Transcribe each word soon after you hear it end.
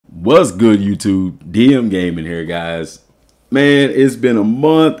What's good, YouTube? DM Gaming here, guys. Man, it's been a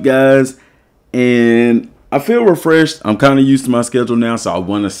month, guys, and I feel refreshed. I'm kind of used to my schedule now, so I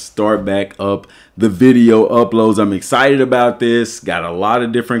want to start back up the video uploads. I'm excited about this. Got a lot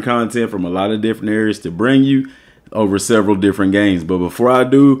of different content from a lot of different areas to bring you over several different games. But before I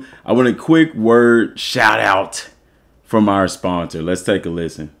do, I want a quick word shout out from our sponsor. Let's take a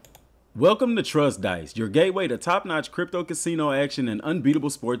listen. Welcome to Trust Dice, your gateway to top-notch crypto casino action and unbeatable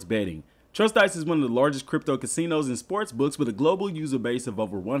sports betting. Trust Dice is one of the largest crypto casinos and sports books with a global user base of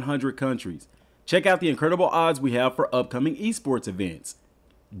over 100 countries. Check out the incredible odds we have for upcoming esports events.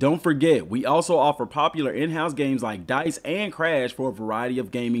 Don't forget, we also offer popular in-house games like Dice and Crash for a variety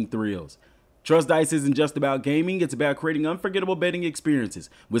of gaming thrills. Trust Dice isn't just about gaming, it's about creating unforgettable betting experiences.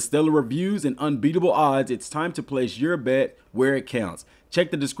 With stellar reviews and unbeatable odds, it's time to place your bet where it counts.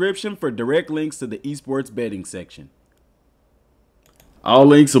 Check the description for direct links to the esports betting section. All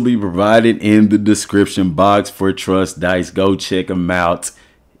links will be provided in the description box for Trust Dice. Go check them out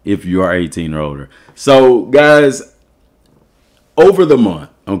if you are 18 or older. So, guys, over the month,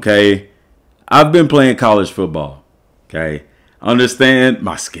 okay, I've been playing college football, okay? Understand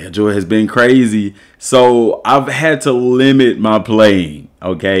my schedule has been crazy, so I've had to limit my playing,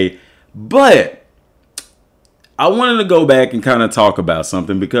 okay? But I wanted to go back and kind of talk about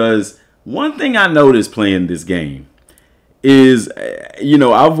something, because one thing I noticed playing this game is,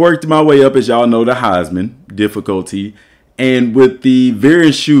 I've worked my way up, as y'all know, the Heisman difficulty. And with the Veer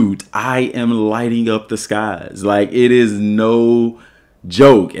and Shoot, I am lighting up the skies. Like, it is no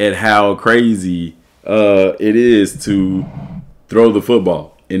joke at how crazy it is to throw the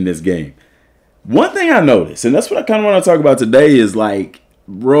football in this game. One thing I noticed, and that's what I kind of want to talk about today, is like,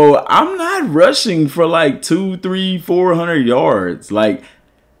 bro, I'm not rushing for like 200, 300, 400 yards. Like,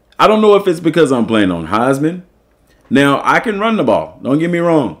 I don't know if it's because I'm playing on Heisman. Now, I can run the ball. Don't get me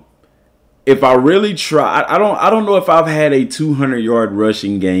wrong. If I really try, I don't know if I've had a 200-yard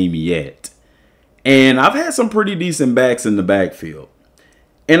rushing game yet. And I've had some pretty decent backs in the backfield.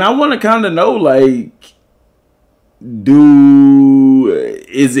 And I want to kind of know, like,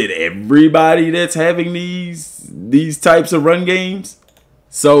 is it everybody that's having these types of run games?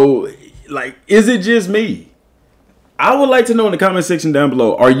 So, like, is it just me? I would like to know in the comment section down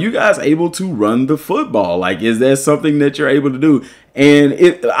below, are you guys able to run the football? Like, is that something that you're able to do?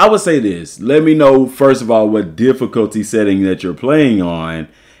 And I would say this, let me know, first of all, what difficulty setting that you're playing on.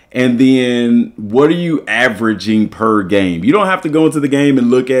 And then what are you averaging per game? You don't have to go into the game and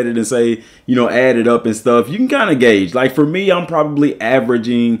look at it and say, add it up and stuff. You can kind of gauge. Like, for me, I'm probably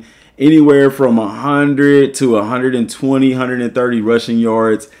averaging anywhere from 100 to 120, 130 rushing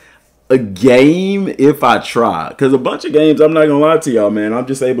yards a game if I try. Because a bunch of games, I'm not going to lie to y'all, man, I'm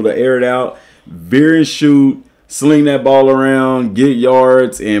just able to air it out, veer and shoot, sling that ball around, get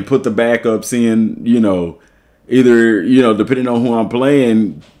yards, and put the backups in, either, depending on who I'm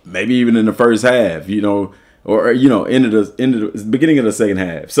playing, maybe even in the first half, or, into the beginning of the second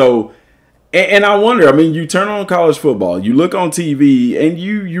half. So, and I wonder, I mean, you turn on college football, you look on TV, and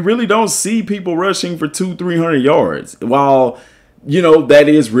you really don't see people rushing for 200-300 yards. While, that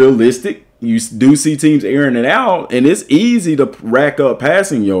is realistic. You do see teams airing it out, and it's easy to rack up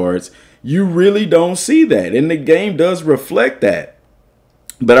passing yards. You really don't see that, and the game does reflect that.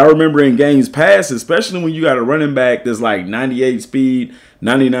 But I remember in games past, especially when you got a running back that's like 98 speed,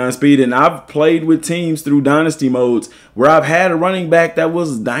 99 speed, and I've played with teams through dynasty modes where I've had a running back that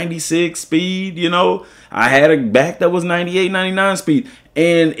was 96 speed, I had a back that was 98, 99 speed.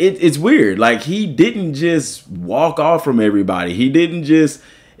 And it's weird. Like, he didn't just walk off from everybody. He didn't just,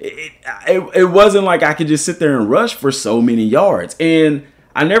 it wasn't like I could just sit there and rush for so many yards. And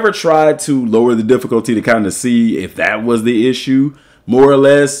I never tried to lower the difficulty to kind of see if that was the issue, more or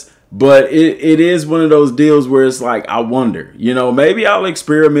less. But it is one of those deals where it's like, I wonder, maybe I'll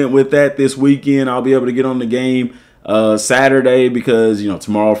experiment with that this weekend. I'll be able to get on the game Saturday, because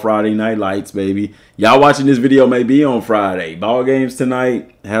tomorrow Friday night lights, baby. Y'all watching this video may be on Friday. Ball games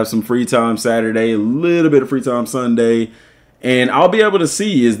tonight, have some free time Saturday, a little bit of free time Sunday, and I'll be able to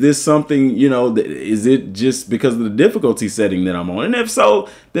see, is this something, is it just because of the difficulty setting that I'm on? And if so,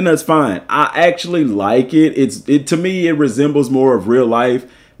 then that's fine. I actually like it. To me, it resembles more of real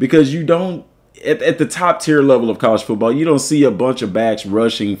life, because you don't, at the top tier level of college football, you don't see a bunch of backs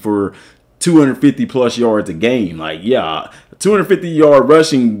rushing for 250 plus yards a game. Like, yeah, 250-yard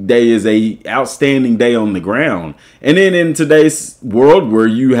rushing day is a outstanding day on the ground. And then in today's world where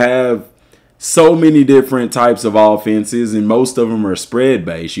you have so many different types of offenses, and most of them are spread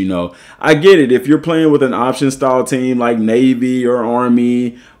based. You know, I get it. If you're playing with an option style team like Navy or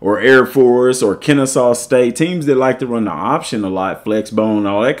Army or Air Force or Kennesaw State, teams that like to run the option a lot, flex bone,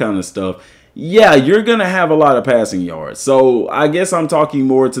 all that kind of stuff, yeah, you're going to have a lot of passing yards. So I guess I'm talking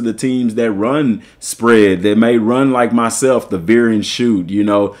more to the teams that run spread, that may run like myself, the veer and shoot, you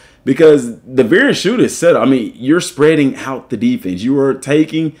know, because the veer and shoot is set up. I mean, you're spreading out the defense. You are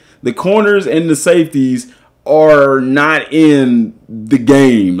taking the corners and the safeties are not in the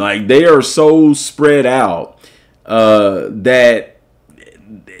game. Like, they are so spread out that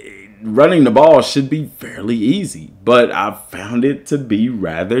running the ball should be fairly easy, but I found it to be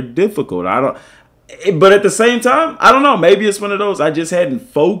rather difficult. But at the same time, I don't know. Maybe it's one of those, I just hadn't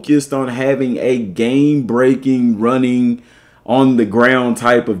focused on having a game-breaking, running on the ground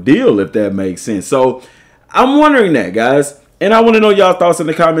type of deal, if that makes sense. So I'm wondering that, guys. And I want to know y'all thoughts in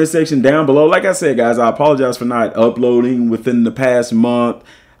the comment section down below. Like I said, guys, I apologize for not uploading within the past month.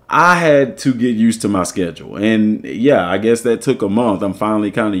 I had to get used to my schedule. And yeah, I guess that took a month. I'm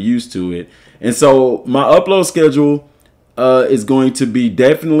finally kind of used to it. And so my upload schedule is going to be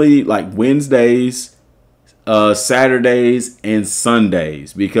definitely like Wednesdays, Saturdays, and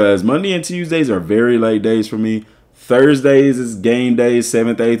Sundays, because Monday and Tuesdays are very late days for me. Thursdays is game days,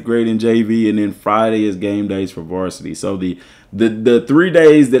 7th, 8th grade in JV, and then Friday is game days for varsity. So the 3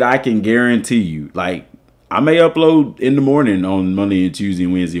 days that I can guarantee you, like, I may upload in the morning on Monday and Tuesday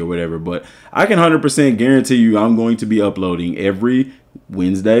and Wednesday or whatever, but I can 100% guarantee you I'm going to be uploading every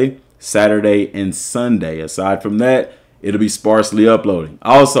Wednesday, Saturday, and Sunday. Aside from that, it'll be sparsely uploading.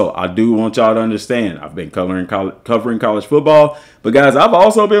 Also, I do want y'all to understand, I've been covering college football, but guys, I've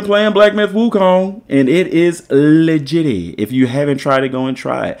also been playing Black Myth Wukong, and it is legit. If you haven't tried it, go and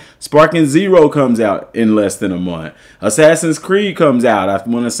try it. Sparking Zero comes out in less than a month. Assassin's Creed comes out, I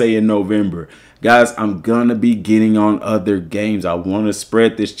want to say, in November. Guys, I'm going to be getting on other games. I want to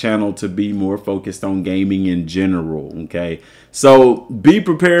spread this channel to be more focused on gaming in general, okay? So be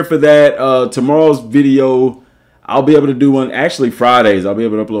prepared for that. Tomorrow's video, I'll be able to do one. Actually, Fridays. I'll be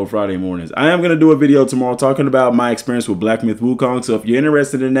able to upload Friday mornings. I am going to do a video tomorrow talking about my experience with Black Myth Wukong. So if you're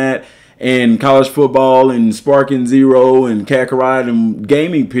interested in that, and college football, and Sparking Zero, and Kakarot, and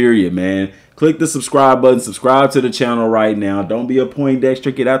gaming period, man, click the subscribe button. Subscribe to the channel right now. Don't be a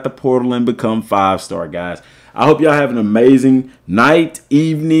Poindexter. Get out the portal and become 5-star, guys. I hope y'all have an amazing night,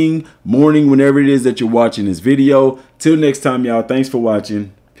 evening, morning, whenever it is that you're watching this video. Till next time, y'all. Thanks for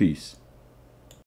watching. Peace.